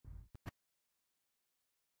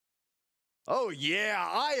Oh yeah,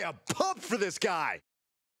 I am pumped for this guy.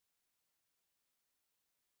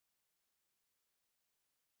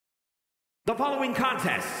 The following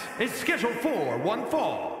contest is scheduled for one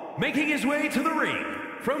fall. Making his way to the ring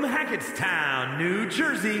from Hackettstown, New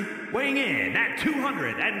Jersey, weighing in at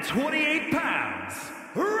 228 pounds,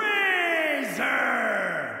 Razor!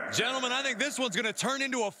 Gentlemen, I think this one's going to turn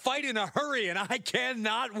into a fight in a hurry, and I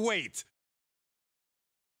cannot wait.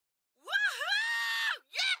 Woohoo!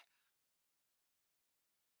 Yeah!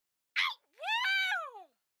 Ow! Woo!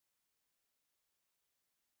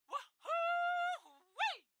 Woohoo!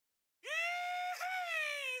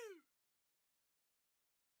 Yee-hoo!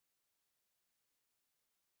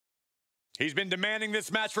 He's been demanding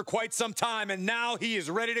this match for quite some time, and now he is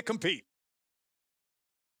ready to compete.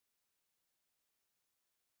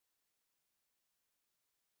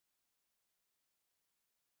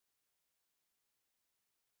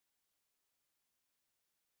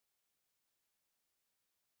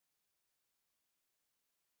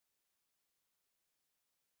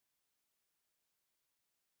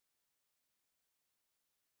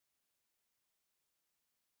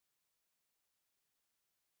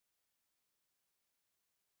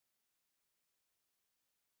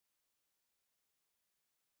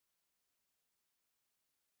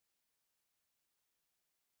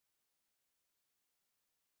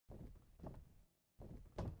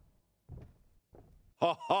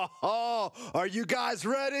 Ha ha ha! Are you guys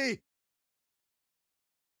ready?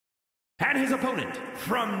 And his opponent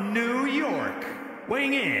from New York,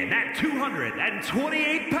 weighing in at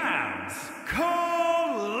 228 pounds,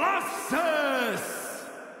 Colossus!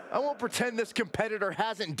 I won't pretend this competitor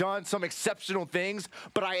hasn't done some exceptional things,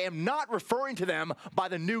 but I am not referring to them by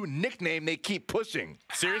the new nickname they keep pushing.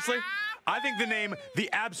 Seriously? I think the name the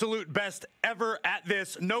absolute best ever at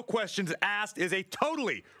this, no questions asked, is a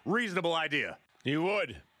totally reasonable idea. You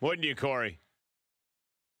would, wouldn't you, Corey?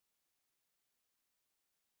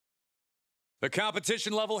 The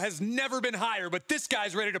competition level has never been higher, but this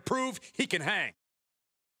guy's ready to prove he can hang.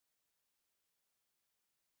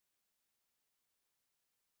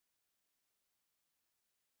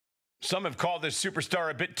 Some have called this superstar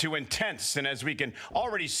a bit too intense, and as we can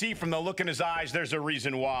already see from the look in his eyes, there's a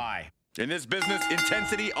reason why. In this business,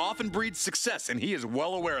 intensity often breeds success, and he is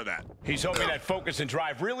well aware of that. He's hoping that focus and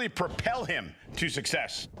drive really propel him to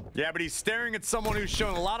success. Yeah, but he's staring at someone who's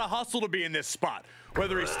shown a lot of hustle to be in this spot.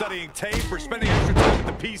 Whether he's studying tape or spending extra time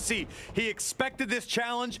at the PC, he expected this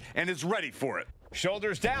challenge and is ready for it.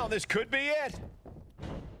 Shoulders down, this could be it.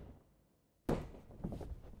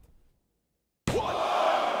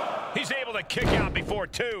 He's able to kick out before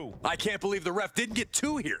two. I can't believe the ref didn't get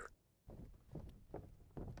two here.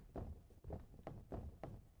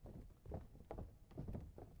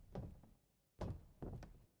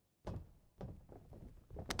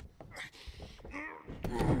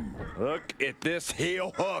 Look at this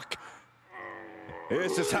heel hook.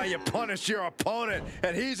 This is how you punish your opponent,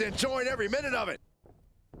 and he's enjoying every minute of it.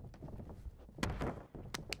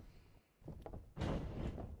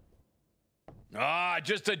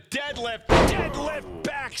 Just a deadlift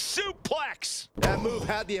back suplex. That move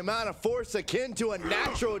had the amount of force akin to a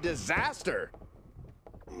natural disaster.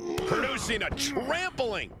 Producing a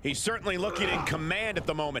trampling. He's certainly looking in command at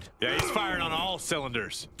the moment. Yeah, he's firing on all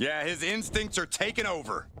cylinders. Yeah, his instincts are taking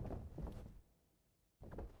over.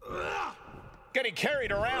 Getting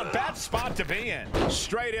carried around, bad spot to be in.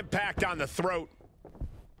 Straight impact on the throat.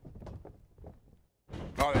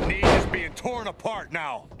 Oh, the knee is being torn apart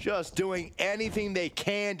now. Just doing anything they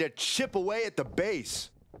can to chip away at the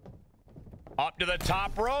base. Up to the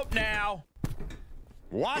top rope now.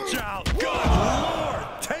 Watch out! Good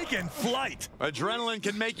Lord! Taking flight! Adrenaline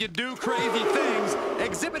can make you do crazy things.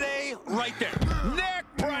 Exhibit A right there. Neck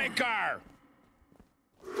breaker!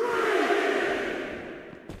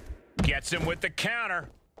 Gets him with the counter.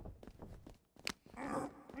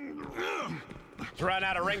 Run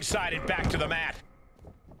out of ringside and back to the mat.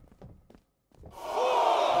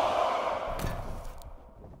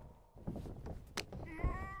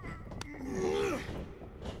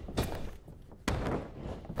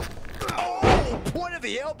 Point of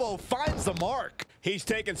the elbow finds the mark. He's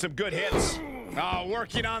taking some good hits. Oh,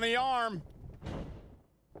 working on the arm.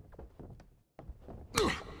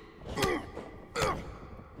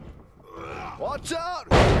 Watch out!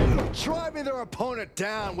 Driving their opponent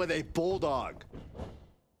down with a bulldog.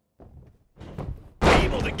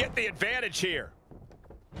 Able to get the advantage here.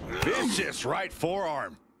 Vicious right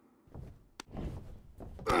forearm.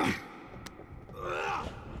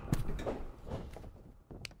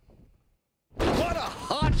 What a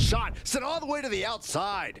hot shot! Sent all the way to the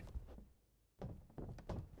outside.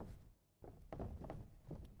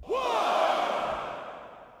 1,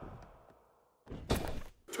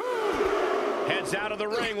 He's out of the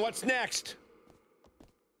ring. What's next?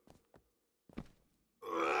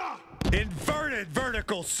 Inverted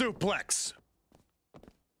vertical suplex.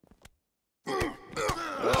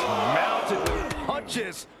 Mounted with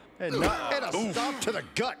punches and a stop to the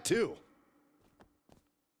gut, too.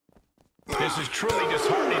 This is truly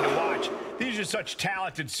disheartening to watch. These are such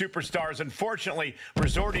talented superstars, unfortunately,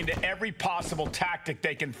 resorting to every possible tactic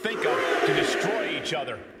they can think of to destroy each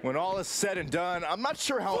other. When all is said and done, I'm not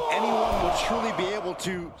sure how anyone will truly be able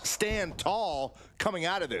to stand tall coming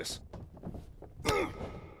out of this.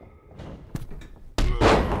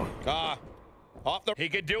 Off the... He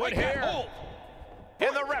could do it here. Oh.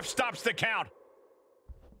 And the ref stops the count.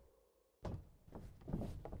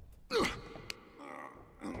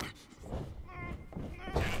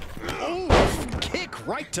 Oh, kick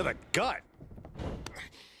right to the gut.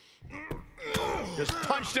 Just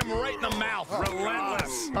punched him right in the mouth.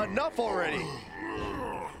 Relentless. Enough already.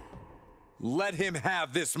 Let him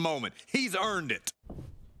have this moment. He's earned it.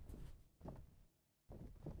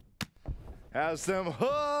 Has them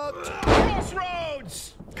hooked.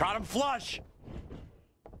 Crossroads. Caught him flush.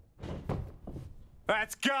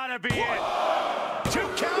 That's gotta be it. 2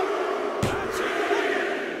 count.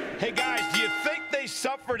 Hey, guys, do you think they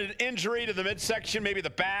suffered an injury to the midsection, maybe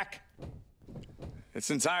the back?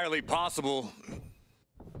 It's entirely possible.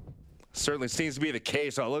 Certainly seems to be the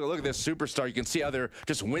case. Oh, look at this superstar. You can see how they're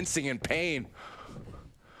just wincing in pain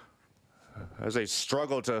as they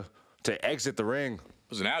struggle to exit the ring.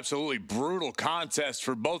 It was an absolutely brutal contest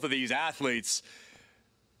for both of these athletes.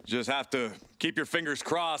 Just have to keep your fingers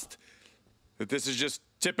crossed that this is just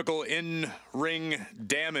typical in-ring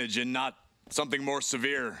damage and not something more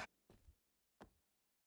severe.